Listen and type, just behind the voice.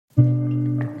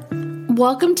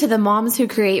Welcome to the Moms Who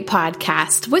Create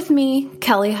podcast with me,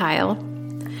 Kelly Heil.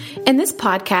 In this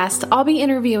podcast, I'll be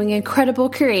interviewing incredible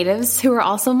creatives who are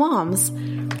also moms.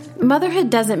 Motherhood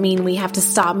doesn't mean we have to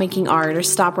stop making art or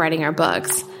stop writing our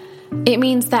books. It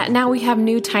means that now we have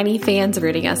new tiny fans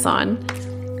rooting us on.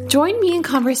 Join me in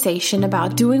conversation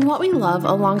about doing what we love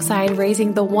alongside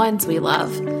raising the ones we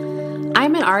love.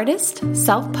 I'm an artist,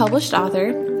 self-published author,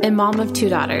 and mom of 2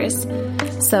 daughters.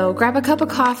 So grab a cup of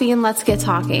coffee and let's get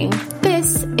talking.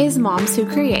 This is Moms Who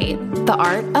Create, the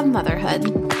art of motherhood.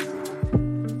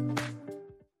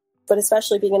 But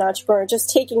especially being an entrepreneur,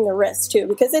 just taking the risk too,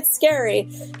 because it's scary,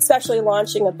 especially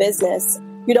launching a business.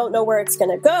 You don't know where it's going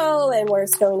to go and where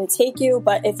it's going to take you.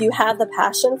 But if you have the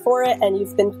passion for it and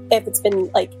if it's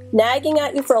been like nagging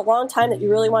at you for a long time that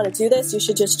you really want to do this, you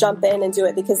should just jump in and do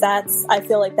it, because I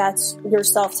feel like that's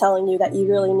yourself telling you that you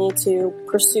really need to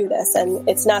pursue this, and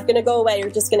it's not going to go away.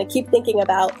 You're just going to keep thinking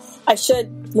about, I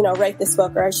should, write this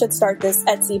book, or I should start this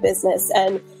Etsy business,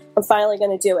 and I'm finally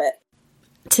going to do it.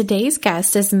 Today's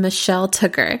guest is Michelle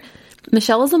Tucker.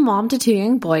 Michelle is a mom to 2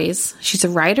 young boys. She's a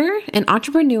writer, an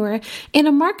entrepreneur, and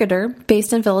a marketer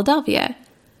based in Philadelphia.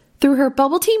 Through her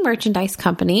bubble tea merchandise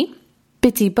company,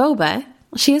 Bitsy Boba,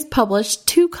 she has published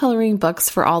 2 coloring books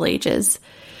for all ages.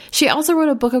 She also wrote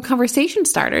a book of conversation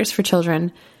starters for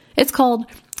children. It's called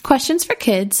Questions for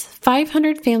Kids,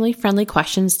 500 Family-Friendly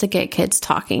Questions to Get Kids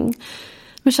Talking.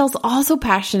 Michelle's also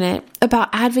passionate about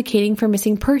advocating for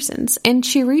missing persons, and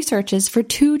she researches for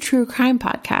 2 true crime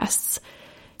podcasts.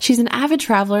 She's an avid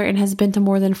traveler and has been to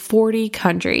more than 40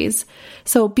 countries.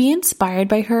 So be inspired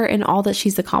by her and all that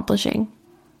she's accomplishing.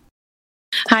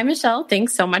 Hi, Michelle.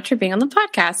 Thanks so much for being on the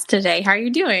podcast today. How are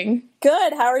you doing?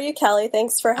 Good. How are you, Kelly?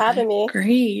 Thanks for having me.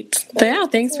 Great. Yeah,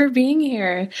 thanks for being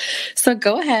here. So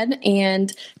go ahead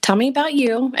and tell me about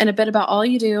you and a bit about all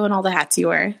you do and all the hats you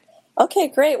wear. Okay,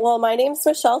 great. Well, my name's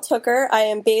Michelle Tucker. I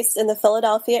am based in the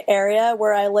Philadelphia area,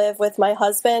 where I live with my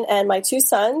husband and my 2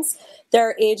 sons.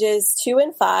 They're ages 2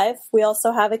 and 5. We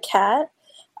also have a cat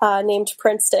named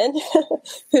Princeton,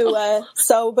 who,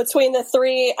 so between the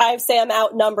 3, I say I'm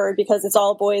outnumbered because it's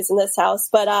all boys in this house.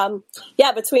 But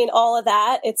between all of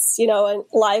that, it's, a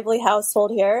lively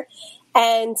household here.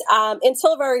 And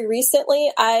until very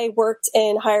recently, I worked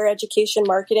in higher education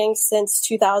marketing since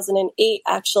 2008,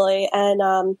 actually.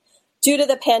 And due to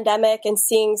the pandemic and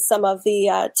seeing some of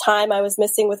the time I was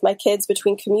missing with my kids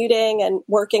between commuting and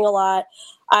working a lot,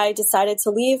 I decided to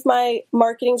leave my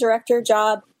marketing director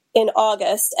job in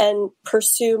August and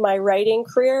pursue my writing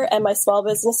career and my small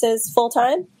businesses full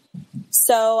time.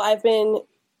 So I've been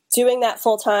doing that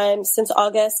full time since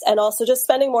August, and also just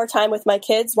spending more time with my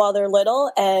kids while they're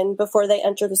little and before they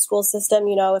enter the school system.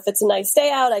 If it's a nice day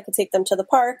out, I could take them to the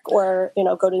park or,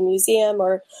 go to a museum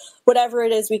or whatever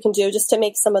it is we can do just to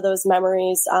make some of those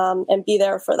memories and be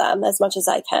there for them as much as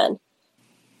I can.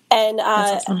 And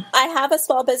awesome. I have a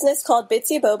small business called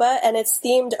Bitsy Boba, and it's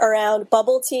themed around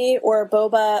bubble tea or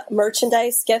boba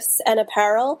merchandise, gifts, and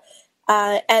apparel.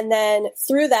 And then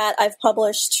through that, I've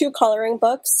published 2 coloring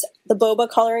books, the Boba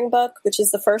coloring book, which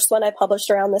is the first one I published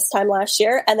around this time last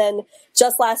year. And then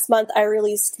just last month, I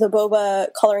released the Boba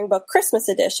coloring book Christmas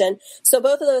edition. So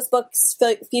both of those books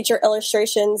feature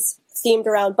illustrations themed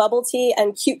around bubble tea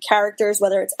and cute characters,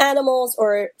 whether it's animals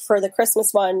or, for the Christmas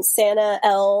one, Santa,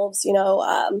 elves,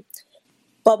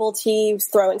 bubble tea,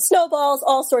 throwing snowballs,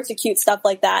 all sorts of cute stuff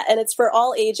like that. And it's for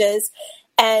all ages.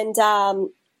 And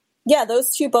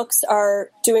those 2 books are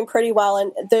doing pretty well.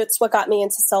 And that's what got me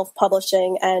into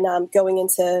self-publishing and going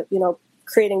into,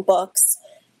 creating books,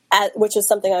 which is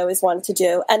something I always wanted to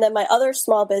do. And then my other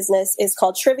small business is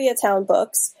called Trivia Town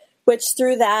Books, which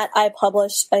through that I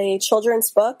published a children's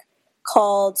book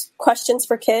called Questions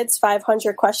for Kids,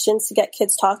 500 Questions to Get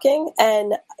Kids Talking.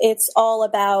 And it's all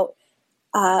about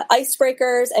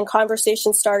icebreakers and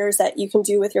conversation starters that you can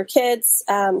do with your kids.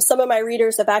 Some of my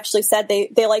readers have actually said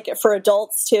they like it for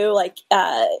adults too, like,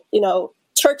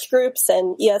 church groups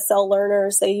and ESL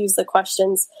learners. They use the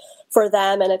questions for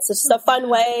them. And it's just a fun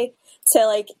way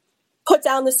to put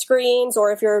down the screens,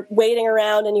 or if you're waiting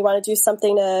around and you want to do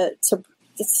something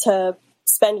to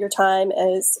spend your time,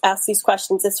 is ask these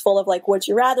questions. It's full of would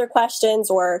you rather questions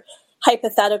or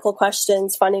hypothetical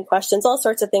questions, funny questions, all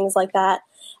sorts of things like that.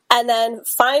 And then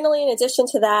finally, in addition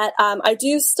to that, I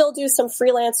still do some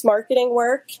freelance marketing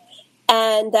work.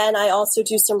 And then I also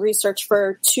do some research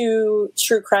for 2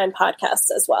 true crime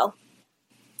podcasts as well.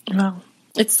 Wow.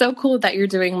 It's so cool that you're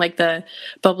doing the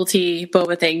bubble tea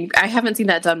boba thing. I haven't seen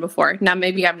that done before. Now,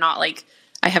 maybe I'm not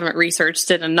I haven't researched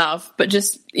it enough, but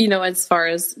just, as far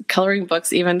as coloring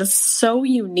books, even, it's so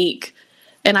unique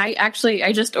And I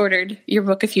just ordered your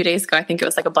book a few days ago. I think it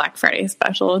was like a Black Friday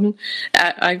special. And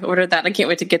I ordered that. I can't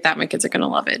wait to get that. My kids are going to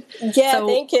love it. Yeah, so,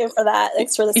 thank you for that.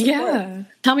 Thanks for the support. Yeah.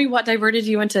 Tell me what diverted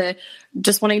you into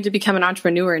just wanting to become an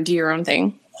entrepreneur and do your own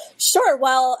thing. Sure.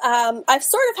 Well, I've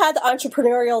sort of had the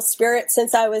entrepreneurial spirit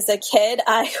since I was a kid.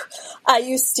 I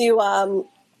used to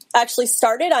actually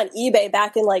started on eBay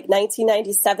back in like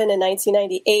 1997 and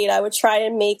 1998. I would try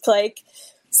and make like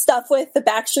stuff with the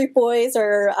Backstreet Boys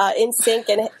or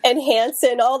NSYNC and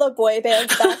Hanson, all the boy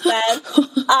bands back then.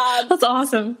 That's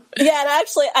awesome. Yeah, and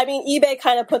actually, I mean, eBay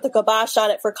kind of put the kibosh on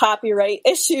it for copyright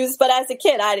issues, but as a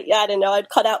kid, I didn't know. I'd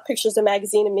cut out pictures of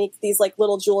magazine and make these like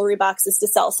little jewelry boxes to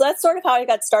sell. So that's sort of how I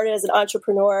got started as an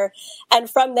entrepreneur. And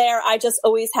from there, I just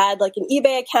always had like an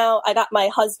eBay account. I got my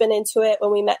husband into it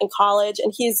when we met in college,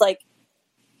 and he's like,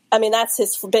 I mean, that's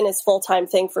been his full-time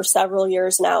thing for several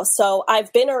years now. So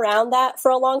I've been around that for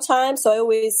a long time. So I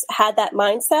always had that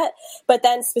mindset. But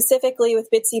then specifically with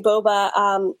Bitsy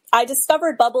Boba, I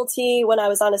discovered bubble tea when I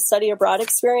was on a study abroad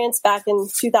experience back in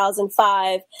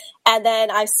 2005. And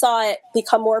then I saw it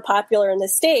become more popular in the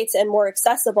States and more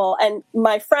accessible. And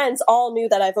my friends all knew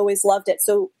that I've always loved it.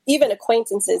 So even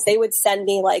acquaintances, they would send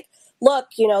me like, look,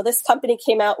 this company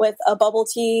came out with a bubble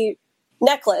tea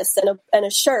necklace and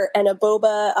a shirt and a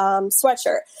boba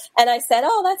sweatshirt. And I said,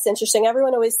 oh, that's interesting.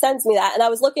 Everyone always sends me that. And I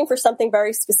was looking for something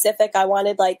very specific. I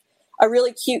wanted like a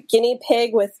really cute guinea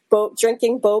pig with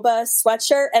drinking boba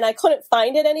sweatshirt. And I couldn't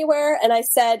find it anywhere. And I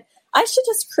said, I should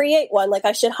just create one. Like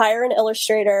I should hire an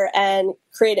illustrator and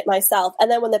create it myself.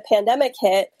 And then when the pandemic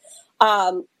hit,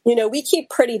 we keep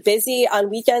pretty busy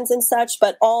on weekends and such,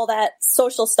 but all that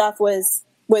social stuff was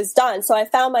done. So I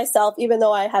found myself, even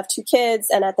though I have 2 kids,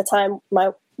 and at the time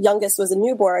my youngest was a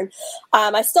newborn,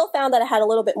 I still found that I had a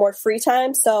little bit more free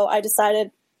time. So I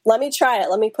decided, let me try it.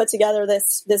 Let me put together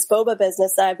this boba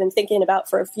business that I've been thinking about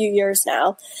for a few years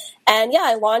now. And yeah,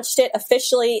 I launched it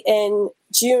officially in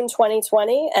June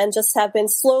 2020 and just have been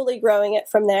slowly growing it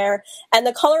from there. And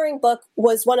the coloring book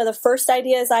was one of the first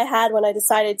ideas I had when I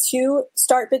decided to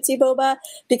start Bitsy Boba,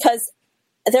 because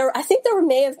I think there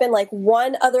may have been like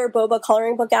one other boba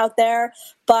coloring book out there,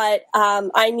 but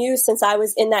I knew since I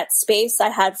was in that space, I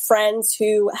had friends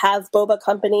who have boba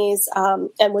companies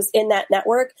and was in that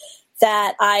network,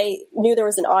 that I knew there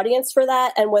was an audience for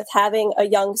that. And with having a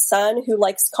young son who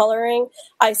likes coloring,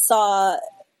 I saw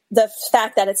the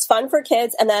fact that it's fun for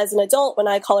kids, and that as an adult, when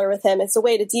I color with him, it's a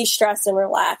way to de-stress and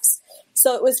relax.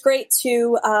 So it was great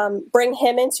to bring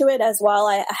him into it as well.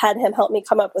 I had him help me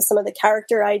come up with some of the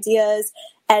character ideas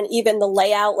and even the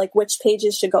layout, like which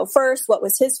pages should go first, what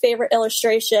was his favorite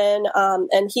illustration,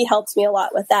 and he helped me a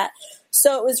lot with that.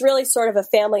 So it was really sort of a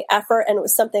family effort, and it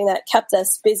was something that kept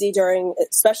us busy during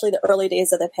especially the early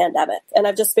days of the pandemic. And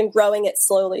I've just been growing it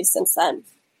slowly since then.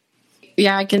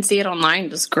 Yeah, I can see it online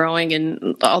just growing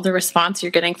and all the response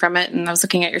you're getting from it. And I was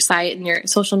looking at your site and your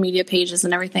social media pages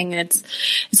and everything. And it's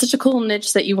such a cool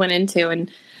niche that you went into.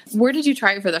 And where did you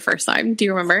try it for the first time? Do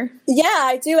you remember? Yeah,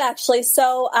 I do actually.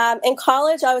 So in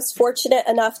college, I was fortunate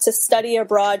enough to study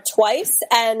abroad twice.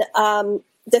 And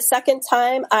the second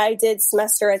time I did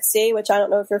Semester at Sea, which I don't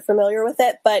know if you're familiar with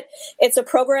it, but it's a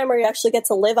program where you actually get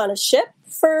to live on a ship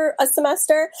for a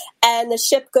semester. And the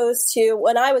ship goes to,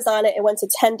 when I was on it, it went to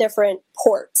 10 different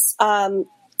ports. So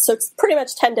it's pretty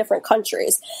much 10 different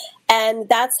countries. And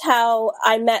that's how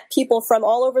I met people from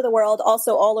all over the world,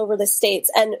 also all over the States.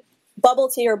 And bubble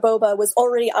tea or boba was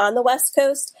already on the West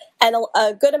Coast, and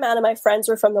a good amount of my friends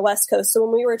were from the West Coast. So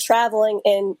when we were traveling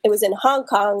it was in Hong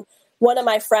Kong, one of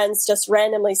my friends just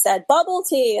randomly said, bubble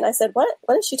tea. And I said, what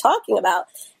is she talking about?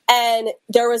 And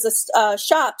there was a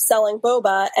shop selling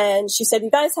boba, and she said,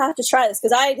 you guys have to try this,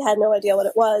 because I had no idea what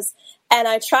it was. And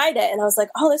I tried it, and I was like,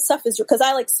 oh, this stuff is, because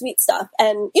I like sweet stuff.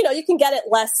 And, you can get it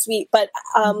less sweet, but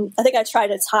I think I tried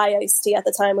a Thai iced tea at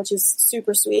the time, which is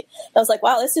super sweet. And I was like,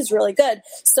 wow, this is really good.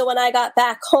 So when I got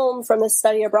back home from this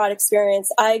study abroad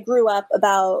experience, I grew up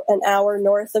about an hour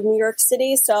north of New York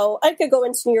City. So I could go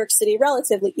into New York City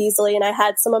relatively easily. And I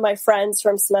had some of my friends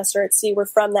from Semester at Sea were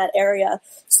from that area.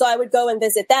 So I would go and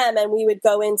visit them, and we would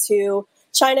go into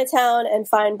Chinatown and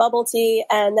find bubble tea.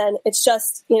 And then it's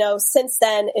just, since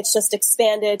then it's just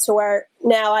expanded to where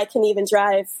now I can even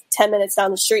drive 10 minutes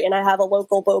down the street and I have a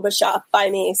local boba shop by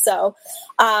me. So,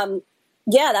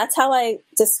 that's how I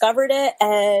discovered it.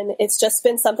 And it's just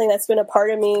been something that's been a part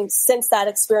of me since that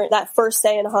experience, that first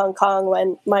day in Hong Kong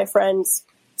when my friends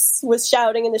was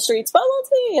shouting in the streets, bubble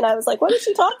tea. And I was like, what is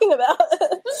she talking about?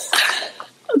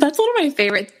 That's one of my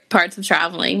favorite parts of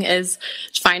traveling is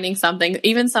finding something,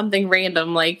 even something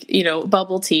random like,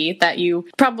 bubble tea that you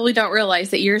probably don't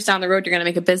realize that years down the road you're going to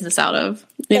make a business out of.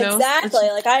 Exactly.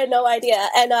 Like I had no idea.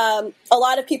 And a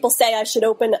lot of people say I should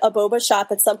open a boba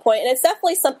shop at some point. And it's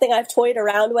definitely something I've toyed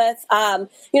around with.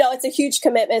 It's a huge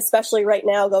commitment, especially right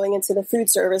now going into the food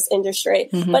service industry.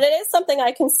 Mm-hmm. But it is something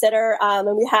I consider.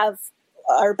 And we have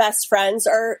our best friends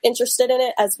are interested in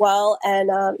it as well. And,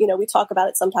 we talk about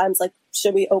it sometimes, like,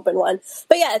 should we open one?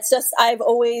 But yeah, it's just,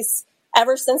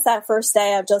 ever since that first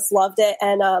day, I've just loved it.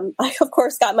 And I, of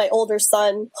course, got my older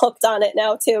son hooked on it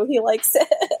now, too. He likes it.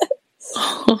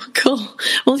 Oh, cool.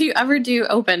 Well, if you ever do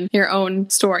open your own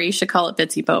store, you should call it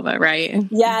Bitsy Boba, right?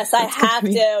 Yes, I have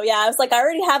to. Yeah, I was like, I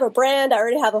already have a brand. I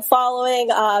already have a following,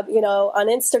 on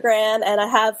Instagram. And I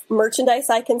have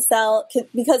merchandise I can sell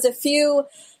because a few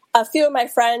of my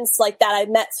friends like that I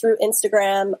met through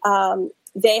Instagram,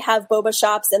 they have boba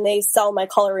shops and they sell my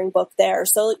coloring book there.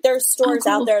 So there's stores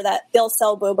out there that they'll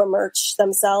sell boba merch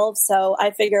themselves. So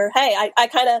I figure, hey, I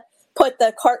kind of put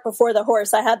the cart before the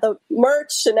horse. I had the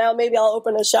merch and now maybe I'll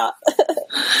open a shop.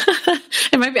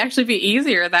 It might actually be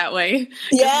easier that way.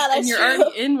 Yeah, that's and you're true.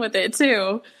 Already in with it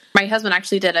too. My husband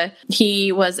actually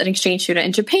he was an exchange student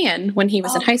in Japan when he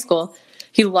was in high school.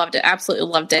 He loved it, absolutely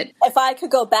loved it. If I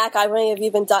could go back, I wouldn't have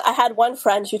even done. I had one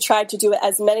friend who tried to do it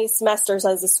as many semesters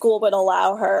as the school would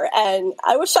allow her, and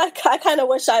I kind of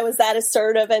wish I was that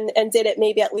assertive and did it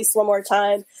maybe at least one more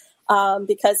time,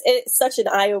 because it's such an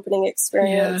eye-opening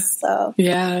experience. Yeah. So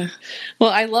yeah,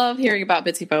 well, I love hearing about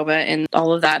Bitsy Boba and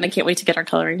all of that, and I can't wait to get our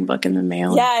coloring book in the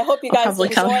mail. Yeah, I hope you guys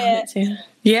enjoy it too.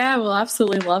 Yeah, we'll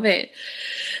absolutely love it.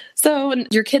 So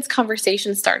your kids'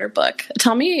 conversation starter book,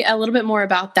 tell me a little bit more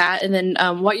about that and then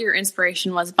what your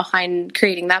inspiration was behind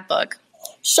creating that book.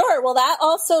 Sure. Well, that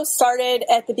also started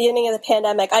at the beginning of the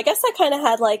pandemic. I guess I kind of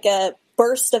had like a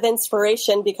burst of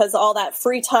inspiration because all that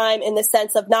free time in the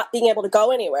sense of not being able to go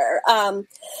anywhere.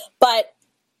 But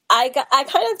I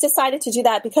kind of decided to do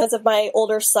that because of my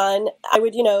older son.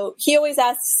 He always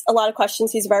asks a lot of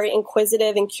questions. He's very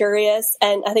inquisitive and curious.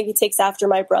 And I think he takes after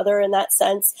my brother in that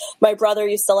sense. My brother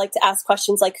used to like to ask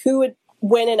questions like, who would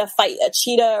win in a fight, a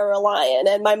cheetah or a lion?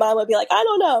 And my mom would be like, I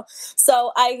don't know.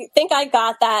 So I think I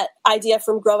got that idea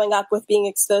from growing up with being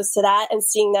exposed to that and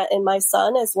seeing that in my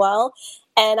son as well.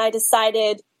 And I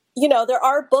decided, there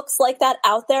are books like that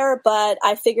out there, but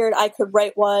I figured I could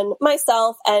write one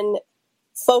myself and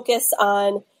focus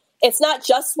on, it's not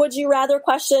just would you rather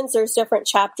questions. There's different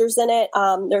chapters in it.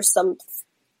 There's some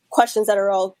questions that are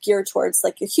all geared towards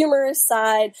like your humorous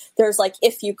side. There's like,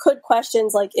 if you could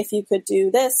questions, like if you could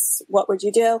do this, what would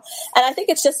you do? And I think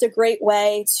it's just a great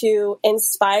way to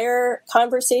inspire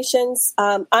conversations.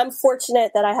 I'm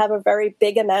fortunate that I have a very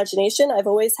big imagination. I've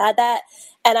always had that.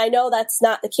 And I know that's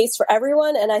not the case for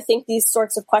everyone. And I think these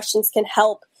sorts of questions can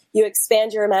help you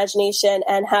expand your imagination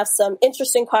and have some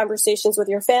interesting conversations with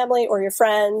your family or your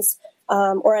friends.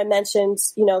 Or I mentioned,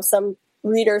 some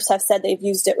readers have said they've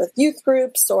used it with youth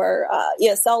groups or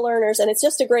ESL learners. And it's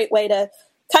just a great way to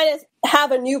kind of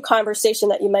have a new conversation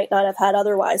that you might not have had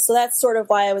otherwise. So that's sort of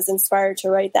why I was inspired to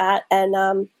write that. And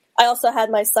I also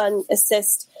had my son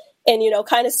assist in,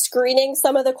 kind of screening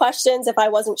some of the questions. If I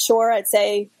wasn't sure, I'd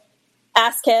say,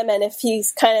 ask him, and if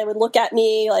he's kind of would look at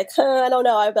me like, I don't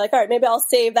know, I'd be like, all right, maybe I'll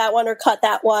save that one or cut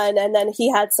that one. And then he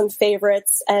had some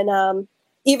favorites. And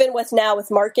even with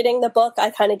marketing the book, I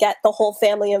kind of get the whole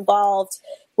family involved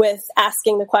with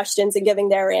asking the questions and giving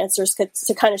their answers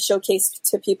to kind of showcase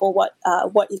to people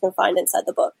what you can find inside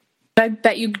the book. I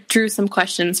bet you drew some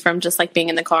questions from just like being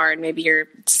in the car and maybe your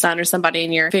son or somebody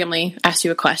in your family asked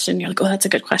you a question. You're like, oh, that's a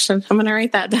good question. I'm going to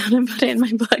write that down and put it in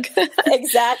my book.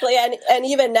 Exactly. And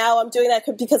even now I'm doing that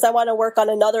because I want to work on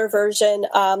another version,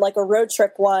 like a road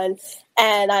trip one.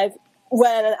 And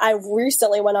when I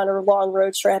recently went on a long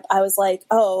road trip, I was like,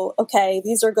 oh, okay,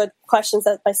 these are good questions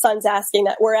that my son's asking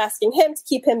that we're asking him to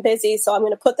keep him busy. So I'm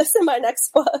going to put this in my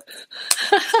next book.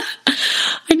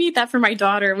 I need that for my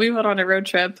daughter. We went on a road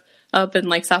trip up in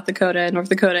like South Dakota, North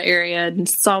Dakota area and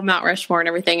saw Mount Rushmore and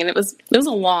everything. And it was a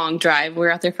long drive. We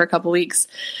were out there for a couple weeks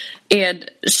and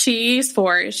she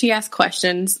asked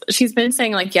questions. She's been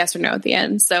saying like yes or no at the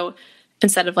end. So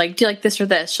instead of like, do you like this or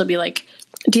this? She'll be like,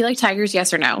 do you like tigers?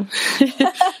 Yes or no?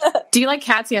 Do you like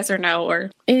cats? Yes or no?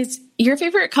 Or is your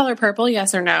favorite color purple?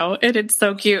 Yes or no? And it's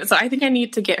so cute. So I think I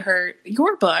need to get her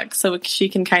your book so she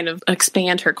can kind of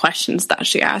expand her questions that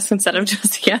she asks instead of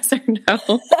just yes or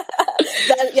no.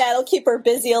 It'll keep her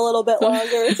busy a little bit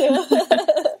longer too.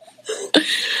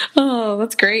 Oh,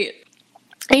 that's great.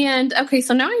 And okay,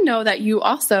 so now I know that you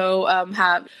also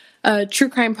have a true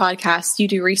crime podcast. You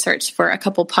do research for a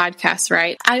couple podcasts,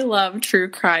 right? I love true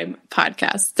crime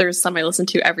podcasts. There's some I listen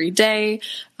to every day,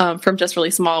 from just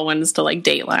really small ones to like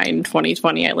Dateline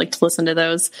 2020. I like to listen to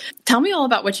those. Tell me all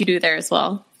about what you do there as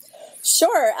well.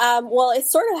 Sure. Well, it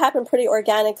sort of happened pretty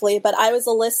organically, but I was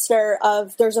a listener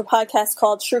of, there's a podcast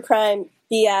called True Crime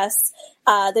BS.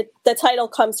 The title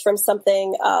comes from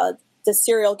something the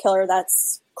serial killer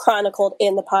that's chronicled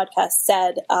in the podcast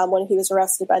said when he was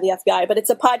arrested by the FBI. But it's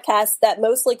a podcast that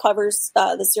mostly covers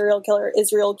the serial killer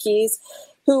Israel Keyes,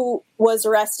 who was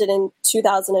arrested in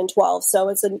 2012. So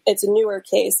it's a newer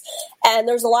case. And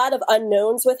there's a lot of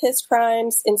unknowns with his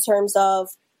crimes in terms of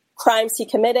crimes he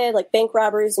committed, like bank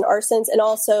robberies and arsons, and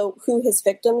also who his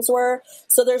victims were.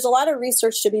 So there's a lot of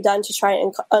research to be done to try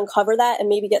and uncover that and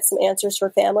maybe get some answers for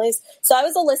families. So I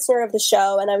was a listener of the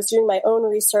show, and I was doing my own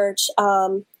research.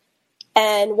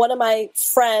 And one of my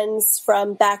friends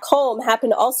from back home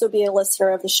happened to also be a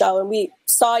listener of the show. And we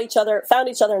found each other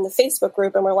in the Facebook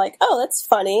group, and we're like, oh, that's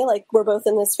funny. Like, we're both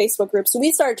in this Facebook group. So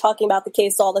we started talking about the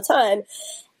case all the time.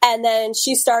 And then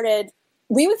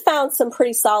we would found some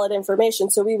pretty solid information,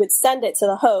 so we would send it to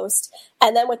the host.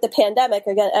 And then with the pandemic,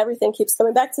 again, everything keeps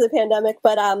coming back to the pandemic,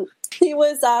 but he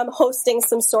was hosting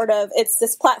some sort of, it's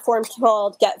this platform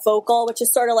called Get Vocal, which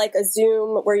is sort of like a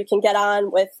Zoom where you can get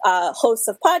on with hosts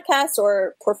of podcasts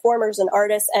or performers and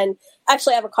artists and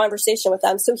actually have a conversation with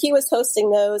them. So he was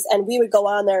hosting those, and we would go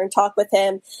on there and talk with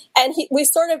him. And we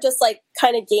sort of just like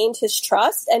kind of gained his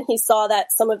trust, and he saw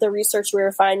that some of the research we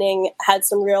were finding had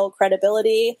some real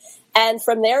credibility. And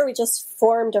from there, we just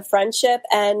formed a friendship,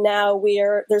 and now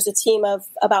there's a team of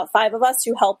about 5 of us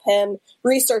who help him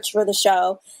research for the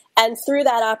show. And through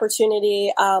that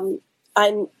opportunity, I'm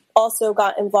also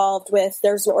got involved with,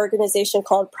 there's an organization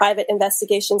called Private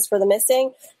Investigations for the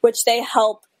Missing, which they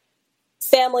help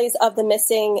families of the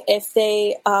missing if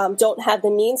they don't have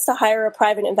the means to hire a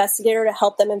private investigator to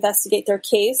help them investigate their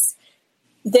case.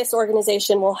 This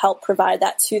organization will help provide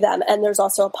that to them. And there's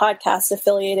also a podcast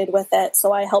affiliated with it.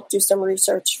 So I helped do some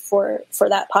research for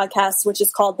that podcast, which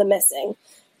is called The Missing.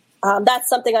 That's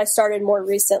something I started more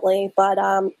recently, but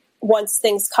once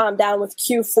things calm down with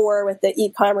Q4, with the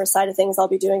e-commerce side of things, I'll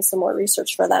be doing some more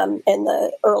research for them in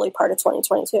the early part of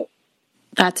 2022.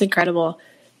 That's incredible.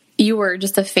 You were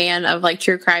just a fan of like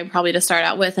true crime probably to start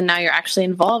out with, and now you're actually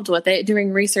involved with it,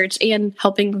 doing research and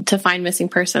helping to find missing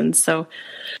persons. So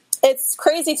it's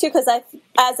crazy too, because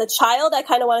as a child, I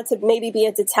kind of wanted to maybe be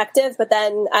a detective, but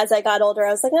then as I got older, I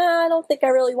was like, I don't think I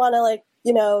really want to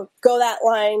go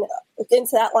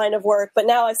into that line of work. But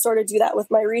now I sort of do that with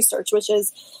my research, which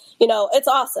is, it's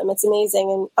awesome. It's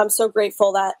amazing. And I'm so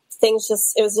grateful that it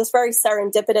was just very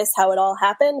serendipitous how it all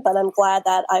happened, but I'm glad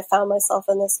that I found myself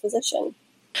in this position.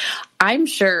 I'm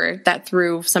sure that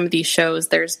through some of these shows,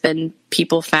 there's been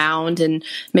people found and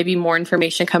maybe more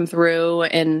information come through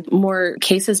and more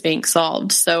cases being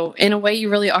solved. So in a way, you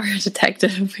really are a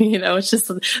detective. It's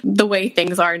just the way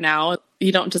things are now.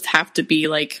 You don't just have to be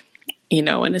like, in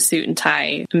a suit and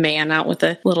tie man out with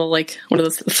a little, like, one of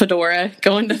those fedora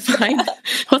going to find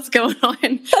what's going on.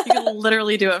 You can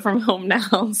literally do it from home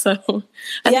now. So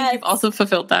I think you've also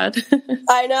fulfilled that.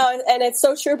 I know. And it's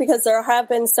so true, because there have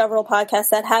been several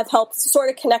podcasts that have helped sort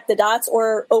of connect the dots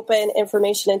or open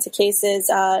information into cases.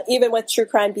 Even with True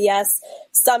Crime BS,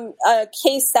 a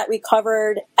case that we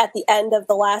covered at the end of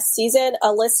the last season,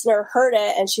 a listener heard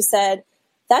it and she said,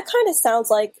 that kind of sounds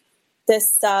like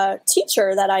this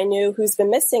teacher that I knew who's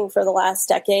been missing for the last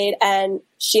decade. And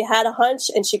she had a hunch,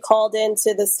 and she called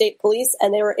into the state police,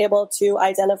 and they were able to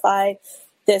identify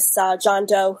this John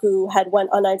Doe who had went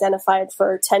unidentified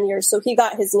for 10 years. So he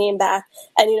got his name back.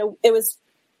 And, it was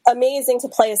amazing to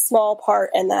play a small part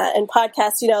in that. And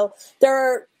podcasts,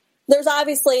 there's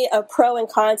obviously a pro and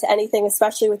con to anything,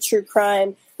 especially with true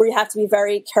crime, where you have to be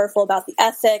very careful about the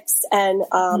ethics and,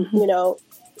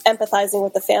 empathizing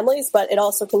with the families, but it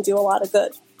also can do a lot of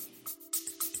good.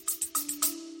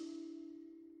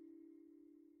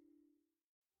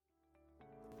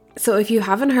 So if you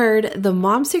haven't heard, the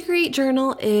Moms Who Create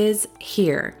Journal is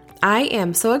here. I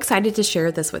am so excited to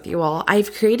share this with you all.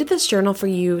 I've created this journal for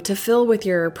you to fill with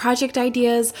your project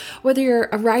ideas, whether you're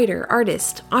a writer,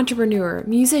 artist, entrepreneur,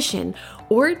 musician,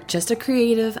 or just a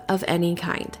creative of any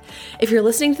kind. If you're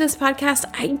listening to this podcast,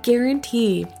 I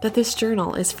guarantee that this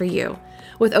journal is for you.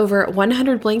 With over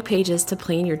 100 blank pages to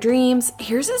plan your dreams,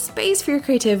 here's a space for your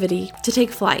creativity to take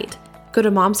flight. Go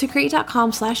to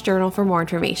momswhocreate.com/journal for more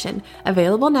information.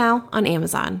 Available now on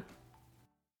Amazon.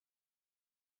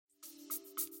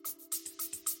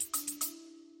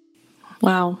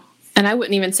 Wow. And I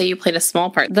wouldn't even say you played a small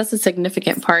part. That's a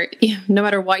significant part. No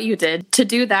matter what you did to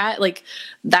do that, like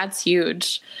that's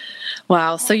huge.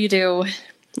 Wow. So you do,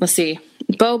 let's see,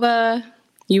 boba,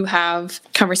 you have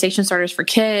conversation starters for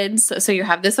kids. So you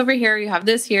have this over here, you have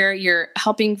this here, you're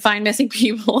helping find missing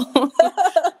people.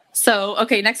 So,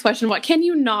 okay, next question. What can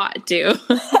you not do?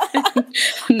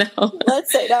 No.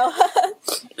 Let's say no.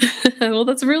 Well,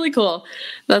 that's really cool.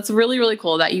 That's really, really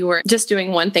cool that you were just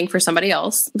doing one thing for somebody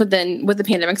else. But then with the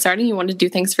pandemic starting, you wanted to do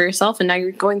things for yourself. And now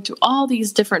you're going through all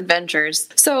these different ventures.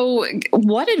 So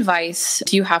what advice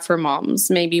do you have for moms,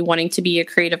 maybe wanting to be a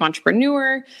creative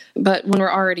entrepreneur, but when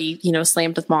we're already,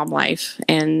 slammed with mom life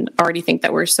and already think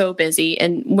that we're so busy?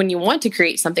 And when you want to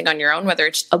create something on your own, whether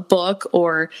it's a book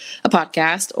or a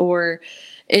podcast or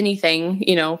anything,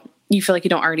 you feel like you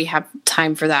don't already have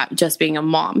time for that just being a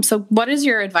mom. So what is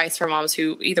your advice for moms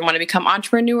who either want to become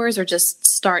entrepreneurs or just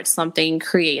start something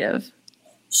creative?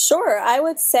 Sure. I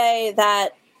would say that,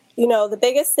 the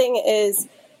biggest thing is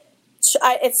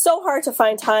it's so hard to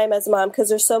find time as a mom because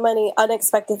there's so many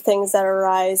unexpected things that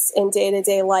arise in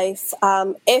day-to-day life.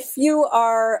 If you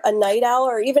are a night owl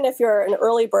or even if you're an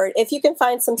early bird, if you can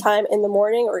find some time in the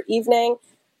morning or evening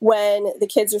when the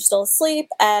kids are still asleep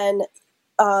and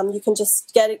you can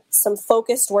just get some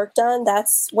focused work done.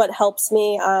 That's what helps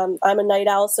me. I'm a night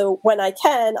owl, so when I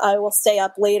can, I will stay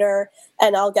up later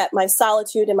and I'll get my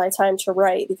solitude and my time to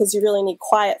write because you really need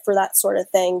quiet for that sort of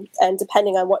thing. And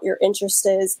depending on what your interest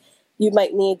is, you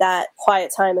might need that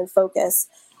quiet time and focus.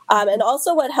 And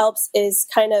also what helps is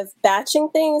kind of batching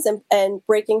things and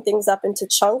breaking things up into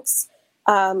chunks.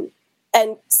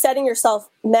 And setting yourself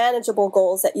manageable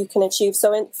goals that you can achieve.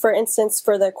 So, for instance,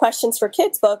 for the Questions for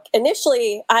Kids book,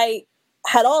 initially I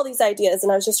had all these ideas and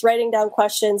I was just writing down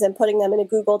questions and putting them in a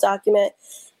Google document.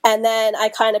 And then I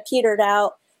kind of petered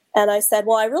out and I said,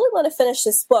 well, I really want to finish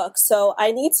this book. So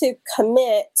I need to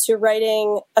commit to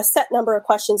writing a set number of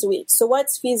questions a week. So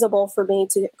what's feasible for me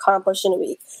to accomplish in a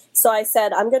week? So I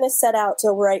said, I'm going to set out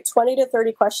to write 20 to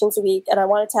 30 questions a week. And I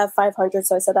wanted to have 500.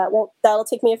 So I said, that'll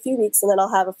take me a few weeks and then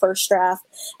I'll have a first draft.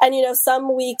 And,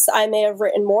 some weeks I may have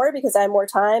written more because I had more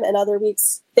time and other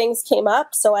weeks things came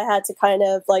up. So I had to kind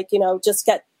of just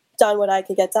get done what I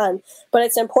could get done. But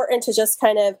it's important to just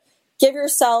kind of give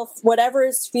yourself whatever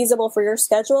is feasible for your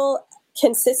schedule,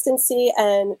 consistency,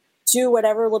 and do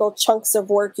whatever little chunks of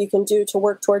work you can do to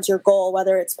work towards your goal,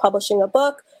 whether it's publishing a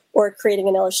book or creating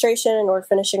an illustration or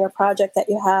finishing a project that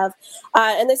you have.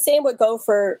 And the same would go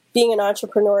for being an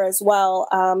entrepreneur as well.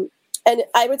 And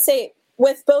I would say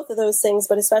with both of those things,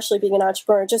 but especially being an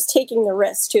entrepreneur, just taking the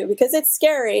risk too, because it's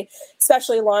scary,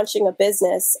 especially launching a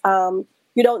business.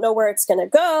 You don't know where it's going to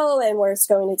go and where it's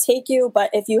going to take you.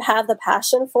 But if you have the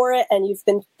passion for it and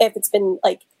if it's been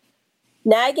like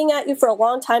nagging at you for a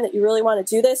long time that you really want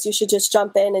to do this, you should just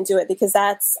jump in and do it because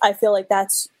I feel like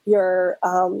that's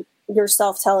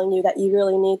yourself telling you that you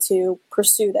really need to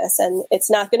pursue this and it's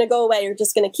not going to go away. You're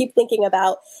just going to keep thinking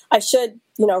about, I should,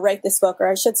 write this book or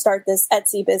I should start this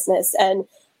Etsy business and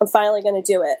I'm finally going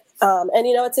to do it. And,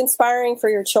 it's inspiring for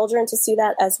your children to see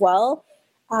that as well.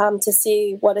 To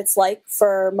see what it's like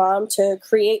for mom to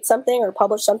create something or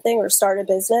publish something or start a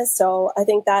business. So I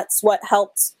think that's what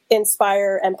helped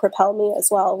inspire and propel me as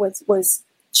well, was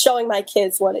showing my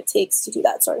kids what it takes to do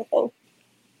that sort of thing.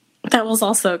 That was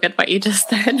also good what you just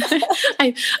said.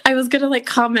 I was going to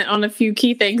comment on a few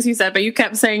key things you said, but you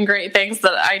kept saying great things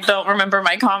that I don't remember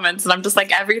my comments. And I'm just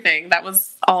like, everything. That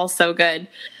was all so good.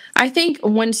 I think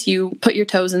once you put your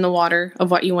toes in the water of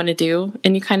what you want to do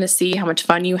and you kind of see how much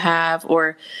fun you have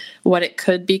or what it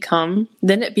could become,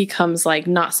 then it becomes like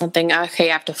not something, okay,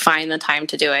 I have to find the time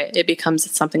to do it. It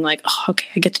becomes something like, oh, okay,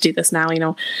 I get to do this now.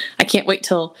 I can't wait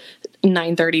till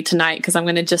 9:30 tonight because I'm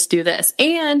going to just do this.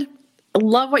 And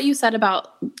love what you said about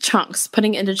chunks,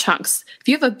 putting it into chunks. If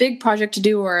you have a big project to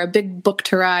do or a big book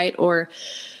to write or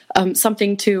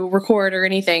something to record or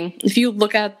anything, if you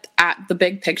look at the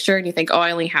big picture and you think, oh,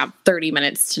 I only have 30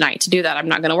 minutes tonight to do that, I'm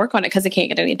not going to work on it because I can't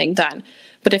get anything done.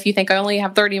 But if you think I only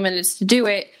have 30 minutes to do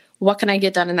it, what can I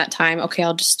get done in that time? Okay,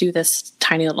 I'll just do this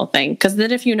tiny little thing. Because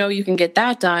then if you can get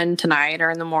that done tonight or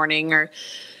in the morning or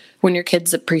when your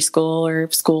kid's at preschool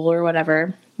or school or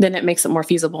whatever, then it makes it more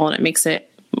feasible and it makes it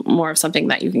more of something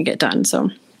that you can get done. So.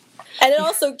 And it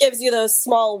also gives you those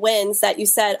small wins that you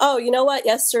said, oh, you know what?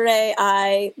 Yesterday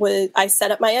I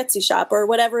set up my Etsy shop or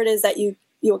whatever it is that you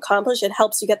accomplish. It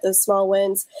helps you get those small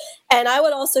wins. And I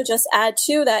would also just add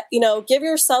too that, give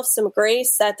yourself some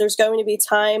grace that there's going to be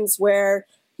times where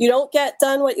you don't get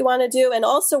done what you want to do. And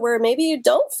also where maybe you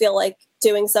don't feel like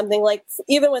doing something like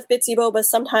even with Bitsy Boba,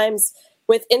 sometimes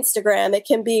with Instagram, it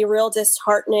can be real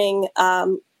disheartening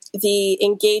the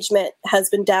engagement has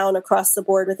been down across the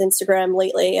board with Instagram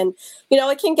lately. And,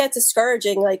 it can get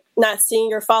discouraging, like not seeing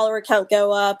your follower count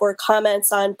go up or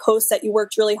comments on posts that you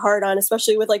worked really hard on,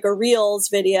 especially with like a Reels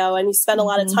video and you spend a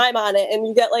lot of time on it and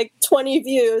you get like 20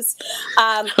 views.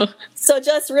 So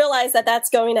just realize that that's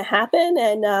going to happen.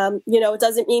 And, it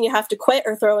doesn't mean you have to quit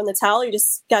or throw in the towel. You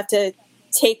just got to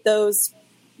take those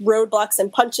roadblocks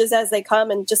and punches as they come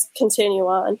and just continue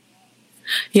on.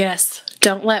 Yes.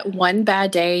 Don't let one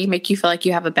bad day make you feel like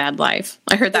you have a bad life.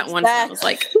 I heard that once and I was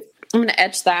like, I'm going to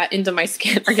etch that into my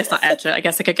skin. Or I guess not etch it. I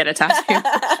guess I could get a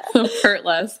tattoo. Hurt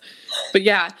less. But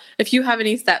yeah, if you have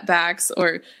any setbacks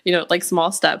or, like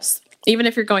small steps, even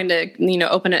if you're going to,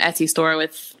 open an Etsy store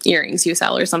with earrings you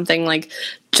sell or something, like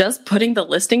just putting the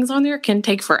listings on there can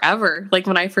take forever. Like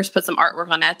when I first put some artwork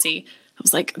on Etsy, I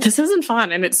was like, this isn't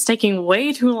fun. And it's taking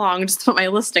way too long just to put my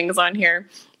listings on here.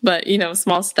 But,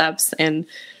 small steps. And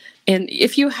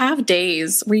if you have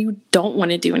days where you don't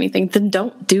want to do anything, then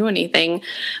don't do anything.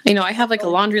 I have like a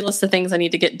laundry list of things I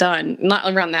need to get done,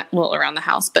 not around the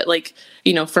house, but like,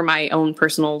 for my own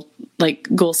personal, like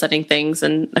goal setting things.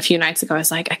 And a few nights ago, I was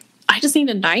like, I just need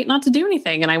a night not to do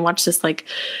anything. And I watched this like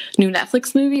new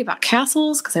Netflix movie about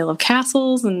castles because I love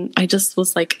castles. And I just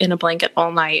was like in a blanket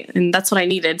all night. And that's what I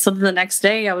needed. So the next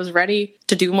day I was ready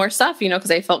to do more stuff, because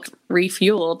I felt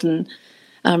refueled. And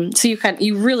so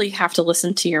you really have to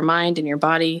listen to your mind and your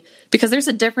body, because there's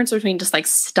a difference between just like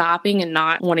stopping and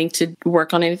not wanting to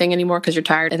work on anything anymore because you're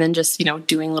tired, and then just,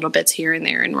 doing little bits here and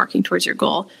there and working towards your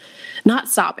goal. Not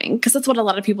stopping, because that's what a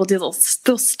lot of people do.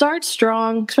 They'll start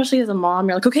strong, especially as a mom.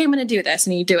 You're like, okay, I'm going to do this,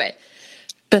 and you do it.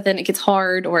 But then it gets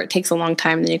hard or it takes a long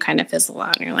time, and then you kind of fizzle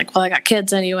out, and you're like, well, I got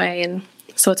kids anyway. And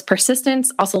so it's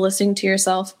persistence, also listening to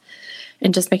yourself,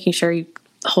 and just making sure you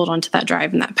hold on to that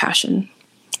drive and that passion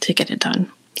to get it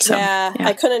done. So, yeah,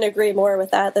 I couldn't agree more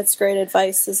with that. That's great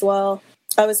advice as well.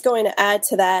 I was going to add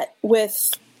to that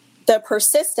with the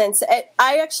persistence.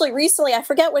 I actually recently, I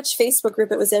forget which Facebook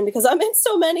group it was in because I'm in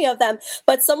so many of them,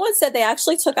 but someone said they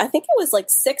actually took, I think it was like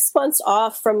 6 months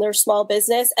off from their small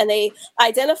business, and they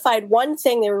identified one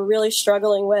thing they were really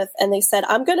struggling with. And they said,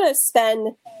 I'm going to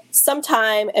spend some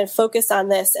time and focus on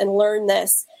this and learn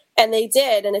this. And they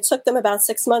did, and it took them about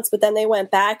 6 months, but then they went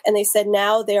back and they said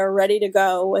now they are ready to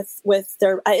go with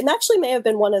their, it actually may have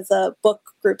been one of the book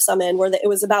groups I'm in where it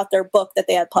was about their book that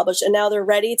they had published, and now they're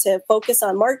ready to focus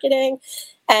on marketing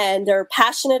and they're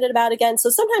passionate about it again. So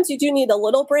sometimes you do need a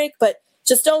little break, but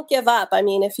just don't give up. I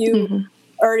mean, if you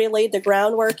already laid the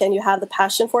groundwork and you have the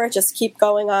passion for it, just keep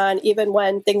going on even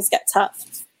when things get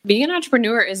tough. Being an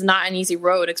entrepreneur is not an easy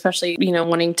road, especially,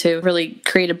 wanting to really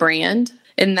create a brand.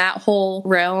 In that whole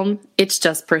realm, it's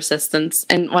just persistence.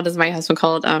 And what does my husband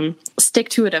call it?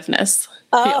 Stick-to-itiveness.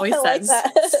 Oh, he always I says,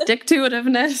 like that.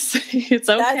 Stick-to-itiveness. It's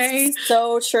okay. That's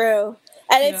so true.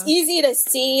 And it's easy to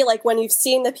see, like when you've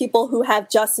seen the people who have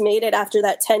just made it after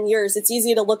that 10 years, it's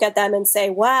easy to look at them and say,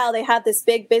 wow, they have this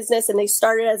big business and they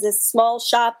started as this small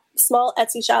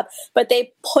Etsy shop, but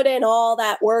they put in all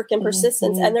that work and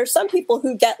persistence. And there's some people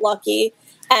who get lucky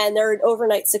and they're an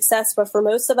overnight success. But for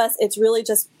most of us, it's really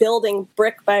just building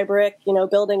brick by brick,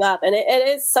 building up. And it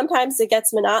is, sometimes it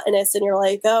gets monotonous and you're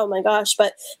like, oh my gosh,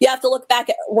 but you have to look back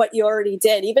at what you already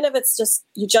did. Even if it's just,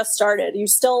 you just started, you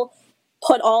still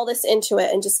put all this into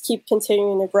it and just keep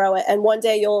continuing to grow it. And one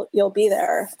day you'll be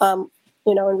there, and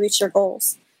reach your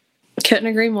goals. Couldn't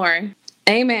agree more.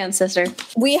 Amen, sister.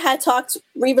 We had talked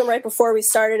even right before we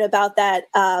started about that.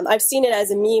 I've seen it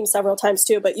as a meme several times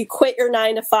too, but you quit your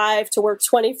 9 to 5 to work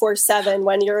 24/7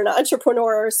 when you're an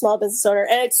entrepreneur or a small business owner.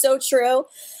 And it's so true.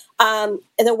 And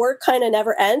the work kind of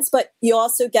never ends, but you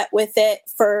also get with it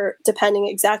for depending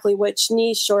exactly which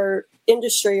niche or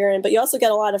industry you're in, but you also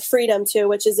get a lot of freedom too,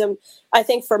 which is, I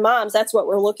think for moms, that's what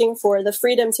we're looking for, the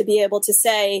freedom to be able to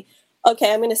say,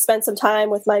 okay, I'm going to spend some time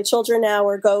with my children now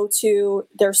or go to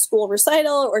their school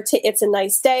recital or it's a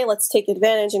nice day. Let's take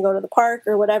advantage and go to the park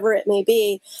or whatever it may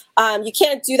be. You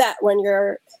can't do that when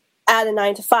you're at a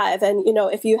 9 to 5. And,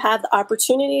 if you have the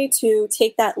opportunity to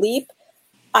take that leap,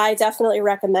 I definitely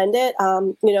recommend it.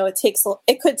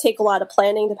 It could take a lot of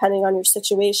planning depending on your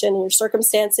situation and your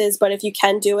circumstances, but if you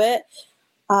can do it,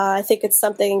 I think it's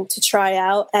something to try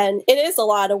out. And it is a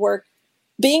lot of work.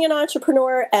 Being an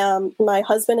entrepreneur, my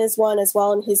husband is one as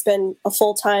well, and he's been a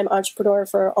full-time entrepreneur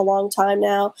for a long time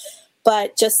now.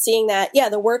 But just seeing that,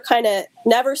 the work kind of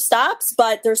never stops,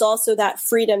 but there's also that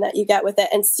freedom that you get with it,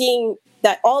 and seeing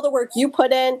that all the work you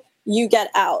put in, you get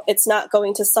out. It's not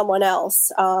going to someone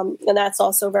else, and that's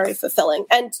also very fulfilling.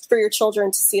 And for your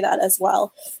children to see that as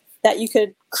well, that you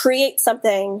could create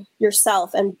something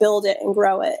yourself and build it and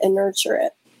grow it and nurture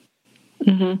it.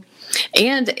 Mm-hmm.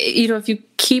 And, if you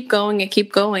keep going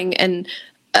and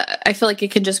I feel like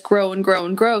it can just grow and grow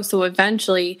and grow. So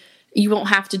eventually you won't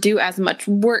have to do as much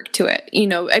work to it.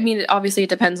 Obviously it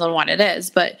depends on what it is,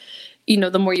 but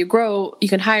the more you grow, you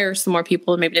can hire some more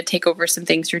people maybe to take over some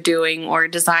things you're doing or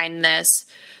design this.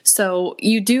 So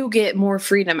you do get more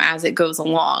freedom as it goes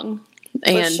along.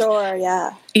 And for sure.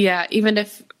 Yeah. Yeah. Even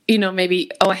if,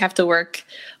 maybe, I have to work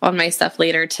on my stuff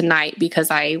later tonight because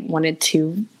I wanted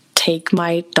to take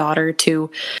my daughter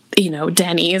to,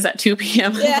 Denny's at 2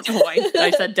 p.m. Yeah.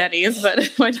 I said Denny's,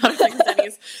 but my daughter likes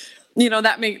Denny's.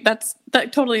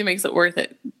 That totally makes it worth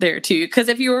it there too. Because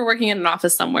if you were working in an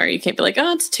office somewhere, you can't be like,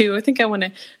 it's 2. I think I want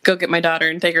to go get my daughter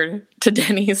and take her to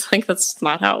Denny's. Like, that's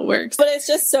not how it works. But it's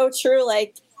just so true.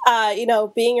 Like,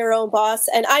 being your own boss.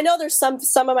 And I know there's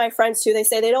some of my friends too, they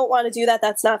say they don't want to do that.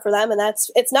 That's not for them. And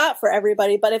it's not for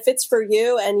everybody, but if it's for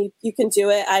you and you can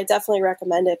do it, I definitely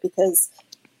recommend it, because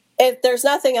if there's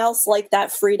nothing else like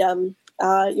that freedom,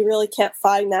 you really can't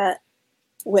find that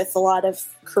with a lot of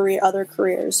other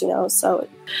careers, so.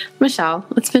 Michelle,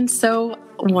 it's been so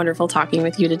wonderful talking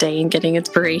with you today and getting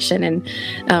inspiration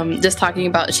and just talking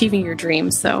about achieving your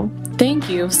dreams. So thank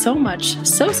you so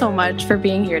much for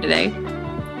being here today.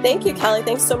 Thank you, Kelly.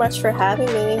 Thanks so much for having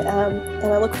me. And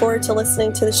I look forward to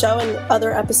listening to the show and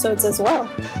other episodes as well.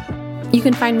 You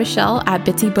can find Michelle at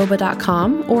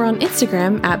bitsyboba.com or on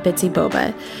Instagram at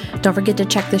bitsyboba. Don't forget to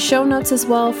check the show notes as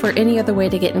well for any other way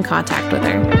to get in contact with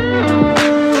her.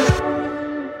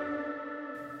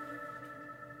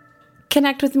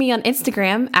 Connect with me on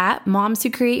Instagram at Moms Who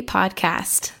Create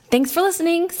Podcast. Thanks for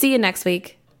listening. See you next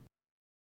week.